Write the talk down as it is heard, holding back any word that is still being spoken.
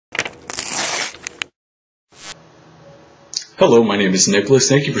Hello, my name is Nicholas.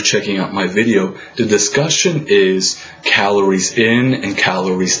 Thank you for checking out my video. The discussion is calories in and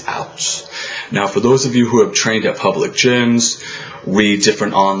calories out. Now, for those of you who have trained at public gyms, read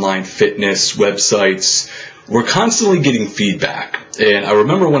different online fitness websites, we're constantly getting feedback. And I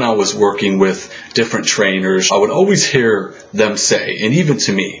remember when I was working with different trainers, I would always hear them say, and even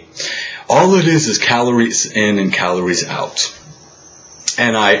to me, all it is calories in and calories out.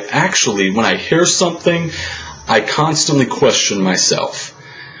 And I actually, when I hear something, I constantly question myself.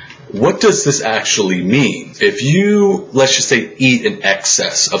 What does this actually mean? If you, let's just say, eat in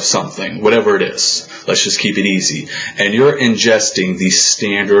excess of something, whatever it is, let's just keep it easy, and you're ingesting the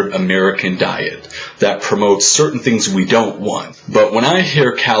standard American diet that promotes certain things we don't want. But when I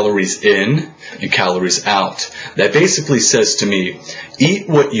hear calories in and calories out, that basically says to me, eat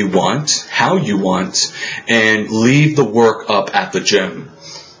what you want, how you want, and leave the work up at the gym,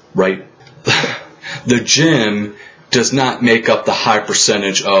 right? The gym does not make up the high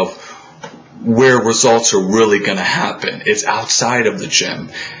percentage of where results are really going to happen. It's outside of the gym.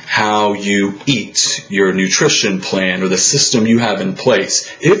 How you eat, your nutrition plan, or the system you have in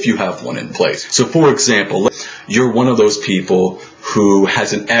place, if you have one in place. So for example, you're one of those people who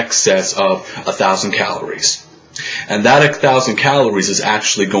has an excess of 1,000 calories. And that 1,000 calories is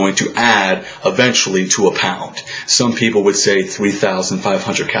actually going to add eventually to a pound. Some people would say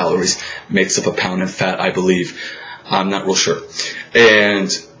 3,500 calories makes up a pound in fat, I believe. I'm not real sure. And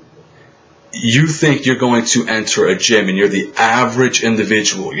you think you're going to enter a gym and you're the average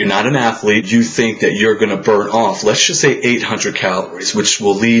individual. You're not an athlete. You think that you're going to burn off, let's just say 800 calories, which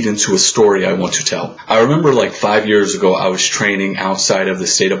will lead into a story I want to tell. I remember like 5 years ago, I was training outside of the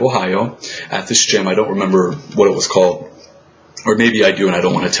state of Ohio at this gym. I don't remember what it was called, or maybe I do and I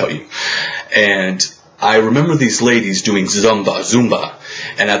don't want to tell you. And I remember these ladies doing Zumba,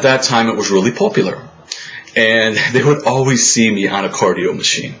 and at that time it was really popular. And they would always see me on a cardio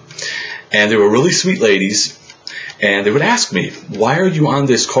machine. And they were really sweet ladies, and they would ask me, why are you on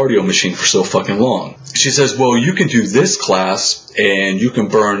this cardio machine for so fucking long? She says, well, you can do this class, and you can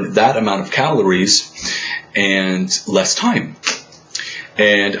burn that amount of calories and less time.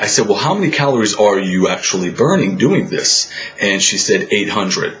 And I said, well, how many calories are you actually burning doing this? And she said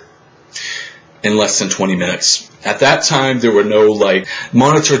 800 in less than 20 minutes. At that time, there were no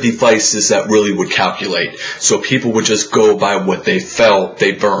monitor devices that really would calculate. So people would just go by what they felt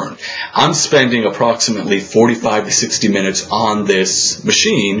they burned. I'm spending approximately 45 to 60 minutes on this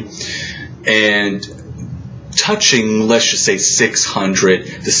machine and touching, let's just say, 600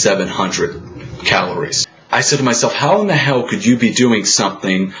 to 700 calories. I said to myself, how in the hell could you be doing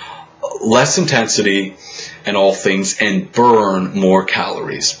something less intensity and all things and burn more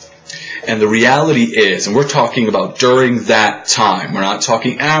calories? And the reality is, and we're talking about during that time, we're not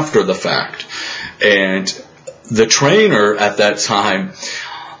talking after the fact. And the trainer at that time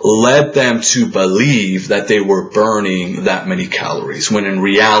led them to believe that they were burning that many calories, when in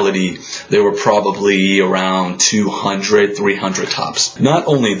reality, they were probably around 200, 300 tops. Not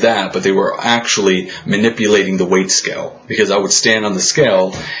only that, but they were actually manipulating the weight scale, because I would stand on the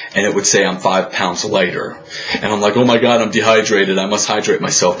scale and it would say I'm 5 pounds lighter. And I'm like, oh my God, I'm dehydrated. I must hydrate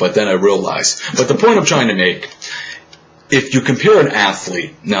myself. But then I realized. But the point I'm trying to make, if you compare an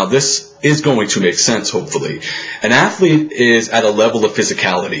athlete, now this is going to make sense, hopefully. An athlete is at a level of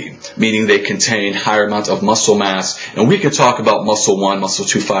physicality, meaning they contain higher amounts of muscle mass. And we can talk about muscle 1, muscle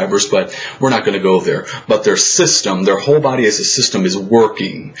 2 fibers, but we're not going to go there. But their system, their whole body as a system is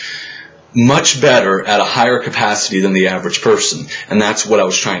working much better at a higher capacity than the average person. And that's what I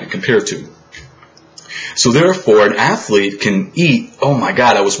was trying to compare to. So therefore, an athlete can eat, oh my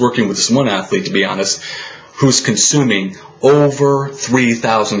God, I was working with this one athlete, to be honest, who's consuming over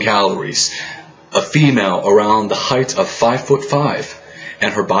 3,000 calories. A female around the height of 5'5",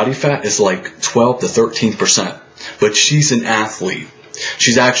 and her body fat is like 12 to 13%. But she's an athlete.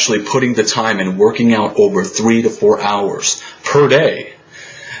 She's actually putting the time and working out over 3 to 4 hours per day.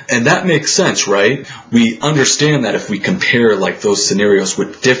 And that makes sense, right? We understand that if we compare those scenarios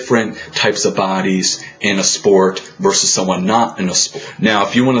with different types of bodies in a sport versus someone not in a sport. Now,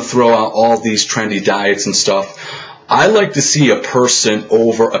 if you want to throw out all these trendy diets and stuff, I like to see a person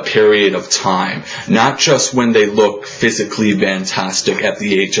over a period of time, not just when they look physically fantastic at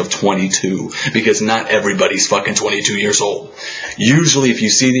the age of 22, because not everybody's fucking 22 years old. Usually, if you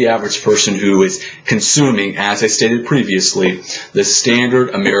see the average person who is consuming, as I stated previously, the standard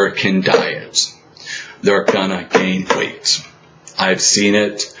American diet, they're gonna gain weight. I've seen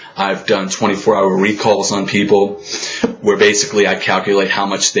it. I've done 24-hour recalls on people where basically I calculate how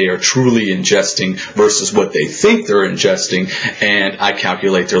much they are truly ingesting versus what they think they're ingesting, and I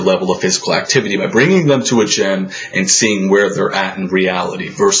calculate their level of physical activity by bringing them to a gym and seeing where they're at in reality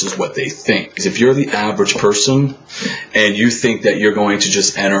versus what they think. Because if you're the average person and you think that you're going to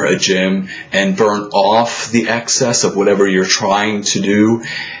just enter a gym and burn off the excess of whatever you're trying to do,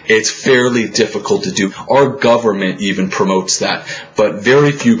 it's fairly difficult to do. Our government even promotes that, but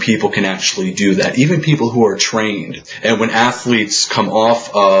very few people can actually do that, even people who are trained. And when athletes come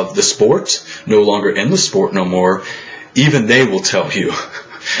off of the sport, no longer in the sport no more, even they will tell you,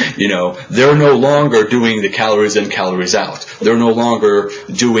 you know, they're no longer doing the calories in, calories out. They're no longer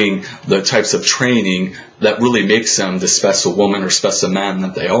doing the types of training that really makes them the special woman or special man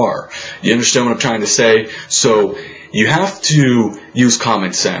that they are. You understand what I'm trying to say? So you have to use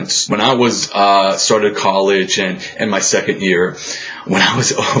common sense. When I was started college and in my second year, when I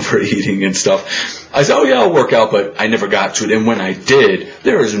was overeating and stuff, I said, oh yeah, I'll work out, but I never got to it. And when I did,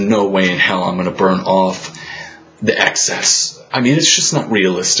 there is no way in hell I'm going to burn off the excess. I mean, it's just not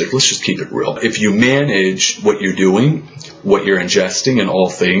realistic. Let's just keep it real. If you manage what you're doing, what you're ingesting in all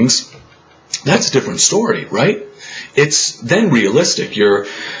things, that's a different story, right? It's then realistic. You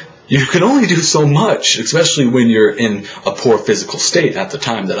can only do so much, especially when you're in a poor physical state at the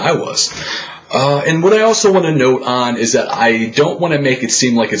time that I was. And what I also want to note on is that I don't want to make it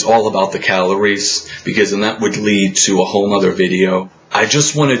seem like it's all about the calories, because then that would lead to a whole other video. I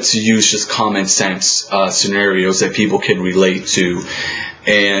just wanted to use just common sense scenarios that people can relate to.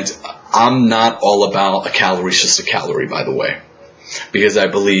 And I'm not all about a calorie is just a calorie, by the way, because I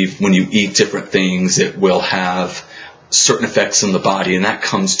believe when you eat different things, it will have certain effects in the body, and that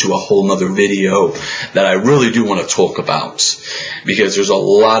comes to a whole nother video that I really do want to talk about, because there's a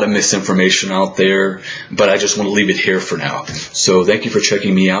lot of misinformation out there, but I just want to leave it here for now. So thank you for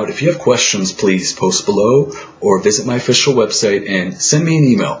checking me out. If you have questions, please post below or visit my official website and send me an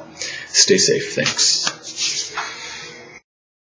email. Stay safe. Thanks.